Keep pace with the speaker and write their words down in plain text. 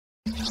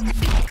Hi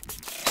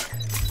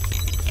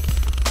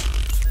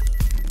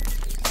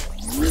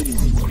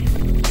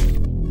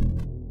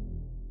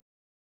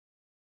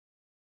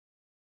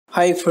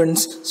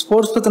friends,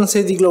 sports பத்தின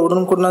செய்திகளை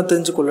உடனுக்குடன்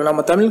தெரிஞ்சுக்கொள்ள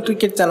நம்ம தமிழ்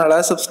கிரிக்கெட் சேனலை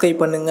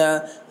சப்ஸ்கிரைப் பண்ணுங்க.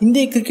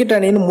 இந்திய கிரிக்கெட்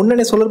அணியின்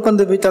முன்னணி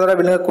சுழற்பந்து வீச்சாளராக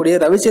விளங்கக்கூடிய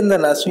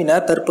ரவிச்சந்திரன் அஸ்வினை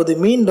தற்போது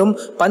மீண்டும்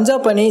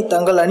பஞ்சாப் அணி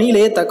தங்கள்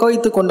அணியிலேயே தக்க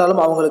வைத்துக்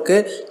கொண்டாலும் அவங்களுக்கு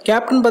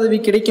கேப்டன் பதவி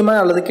கிடைக்குமா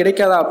அல்லது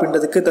கிடைக்காதா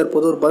அப்படின்றதுக்கு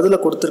தற்போது ஒரு பதிலை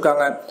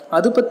கொடுத்திருக்காங்க.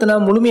 அது பத்தின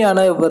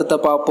முழுமையான விவரத்தை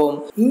பார்ப்போம்.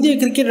 இந்திய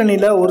கிரிக்கெட்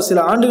அணியில ஒரு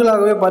சில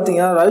ஆண்டுகளாகவே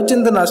பார்த்தீங்கன்னா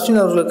ரவிச்சந்திரன்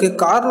அஸ்வின் அவர்களுக்கு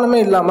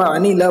காரணமே இல்லாம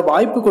அணியில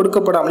வாய்ப்பு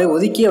கொடுக்கப்படாமலே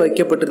ஒதுக்கியே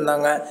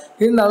வைக்கப்பட்டிருந்தாங்க.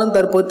 இருந்தாலும்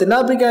தற்போது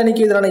தென்னாப்பிரிக்கா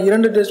அணிக்கு எதிரான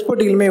 2 டெஸ்ட்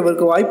போட்டிகளுமே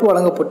இவருக்கு வாய்ப்பு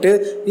வழங்கப்பட்டு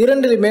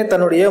இரண்டிலுமே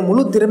தன்னுடைய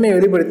முழு திறமையை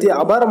வெளிப்படுத்தி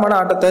அபாரமான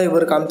ஆட்டத்தை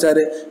இவர்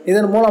காமிச்சாரு.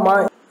 இதன் மூலமா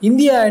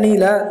இந்திய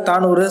அணியில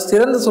தான் ஒரு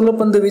சிறந்த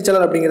சுழற்பந்து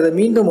வீச்சாளர் அப்படிங்கிறத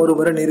மீண்டும் ஒரு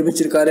முறை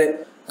நிரூபிச்சிருக்காரு.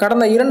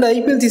 கடந்த 2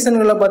 IPL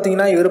சீசன்களில்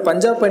பார்த்தீங்கன்னா இவர்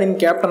பஞ்சாப் அணியின்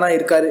கேப்டனாக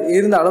இருக்காரு.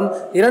 இருந்தாலும்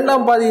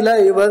இரண்டாம் பாதியில்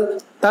இவர்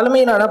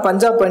தலைமையிலான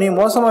பஞ்சாப் அணி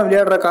மோசமாக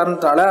விளையாடுற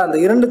காரணத்தால் அந்த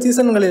 2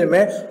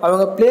 சீசன்களிலுமே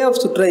அவங்க பிளே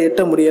ஆஃப் சுற்றை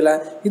எட்ட முடியலை.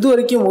 இது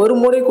வரைக்கும் ஒரு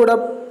முறை கூட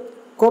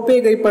கோப்பையை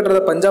கைப்பற்ற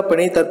பஞ்சாப்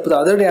அணி தற்போது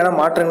அதிரடியான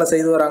மாற்றங்களை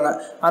செய்து வராங்க.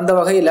 அந்த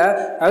வகையில்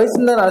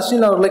ரவிச்சந்திரன்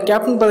அஸ்வின் அவர்களை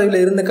கேப்டன்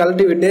பதவியில் இருந்து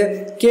கழட்டி விட்டு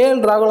KL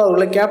ராகுல்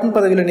அவர்களை கேப்டன்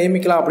பதவியில்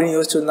நியமிக்கலாம் அப்படின்னு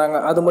யோசிச்சு வந்தாங்க.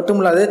 அது மட்டும்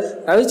இல்லாது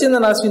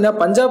ரவிச்சந்திரன் அஸ்வினை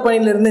பஞ்சாப்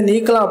அணியிலிருந்து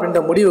நீக்கலாம்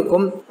அப்படின்ற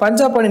முடிவுக்கும்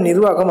பஞ்சாப் அணி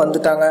நிர்வாகம்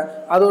வந்துட்டாங்க.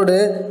 அதோடு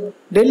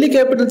டெல்லி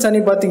கேபிட்டல்ஸ் அணி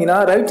பார்த்தீங்கன்னா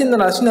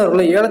ரவிச்சந்திரன் அஸ்வின்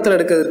அவர்களை ஏலத்தில்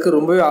எடுக்கிறதுக்கு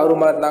ரொம்பவே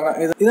ஆர்வமாக இருந்தாங்க.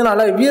 இதனால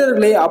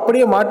வீரர்களை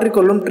அப்படியே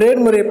மாற்றிக்கொள்ளும்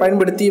ட்ரேட் முறையை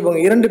பயன்படுத்தி இவங்க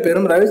 2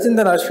 பேரும்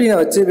ரவிச்சந்திரன் அஸ்வினை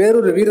வச்சு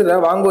வேறொரு வீரரை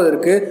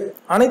வாங்குவதற்கு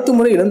அனைத்து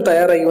முறையிலும்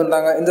தயாராகி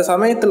வந்தாங்க. இந்த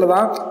சமயத்துல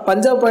தான்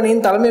பஞ்சாப்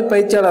அணியின் தலைமை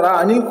பயிற்சியாளராக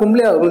அனில்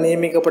கும்ப்ளே அவர்கள்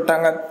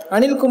நியமிக்கப்பட்டாங்க.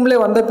 அனில் கும்ப்ளே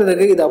வந்த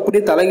பிறகு இது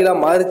அப்படியே தலைகீழா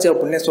மாறிச்சு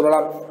அப்படின்னே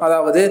சொல்லலாம்.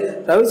 அதாவது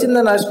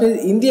ரவிச்சந்திரன் அஸ்வின்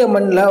இந்திய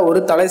மண்ணில் ஒரு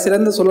தலை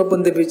சிறந்த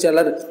சுழற்பந்து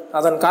வீச்சாளர்,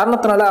 அதன்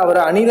காரணத்தினால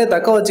அவரை அணியில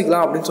தக்க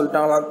வச்சுக்கலாம் அப்படின்னு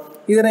சொல்லிட்டாங்களாம்.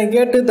 இதனை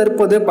கேட்டு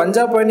தற்போது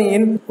பஞ்சாப்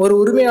அணியின் ஒரு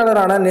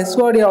உரிமையாளரான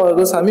நெஸ்வாடியா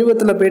அவர்கள்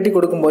சமீபத்தில் பேட்டி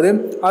கொடுக்கும்போது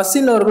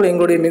அஸ்வின் அவர்கள்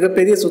எங்களுடைய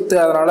மிகப்பெரிய சொத்து,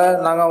 அதனால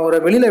நாங்கள்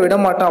அவரை வெளியில விட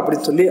மாட்டோம்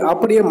அப்படின்னு சொல்லி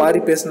அப்படியே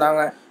மாறி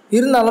பேசினாங்க.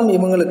 இருந்தாலும்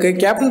இவங்களுக்கு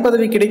கேப்டன்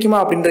பதவி கிடைக்குமா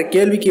அப்படின்ற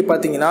கேள்விக்கு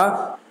பார்த்தீங்கன்னா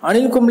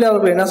அனில் கும்ப்ளே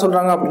அவர்கள் என்ன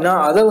சொல்றாங்க அப்படின்னா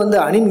அதை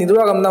அணி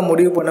நிர்வாகம் தான்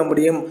முடிவு பண்ண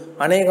முடியும்.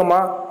 அநேகமா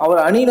அவர்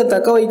அணியில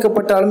தக்க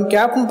வைக்கப்பட்டாலும்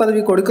கேப்டன்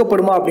பதவி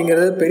கொடுக்கப்படுமா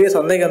அப்படிங்கிறது பெரிய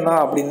சந்தேகம் தான்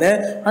அப்படின்னு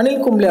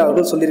அனில் கும்ப்ளே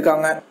அவர்கள்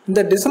சொல்லியிருக்காங்க.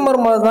 இந்த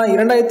டிசம்பர் மாதம் தான்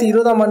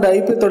 2020ஆம் ஆண்டு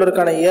IPL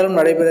தொடருக்கான ஏலம்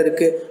நடைபெற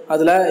இருக்கு.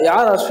 அதுல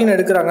யார் அஸ்வின்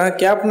எடுக்கிறாங்க,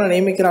 கேப்டனை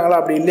நியமிக்கிறாங்களா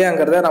அப்படி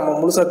இல்லையாங்கிறத நம்ம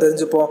முழுசா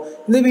தெரிஞ்சுப்போம்.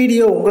 இந்த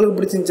வீடியோ உங்களுக்கு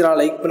பிடிச்சிருந்துச்சுன்னா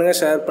லைக் பண்ணுங்க,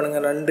 ஷேர்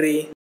பண்ணுங்க. நன்றி.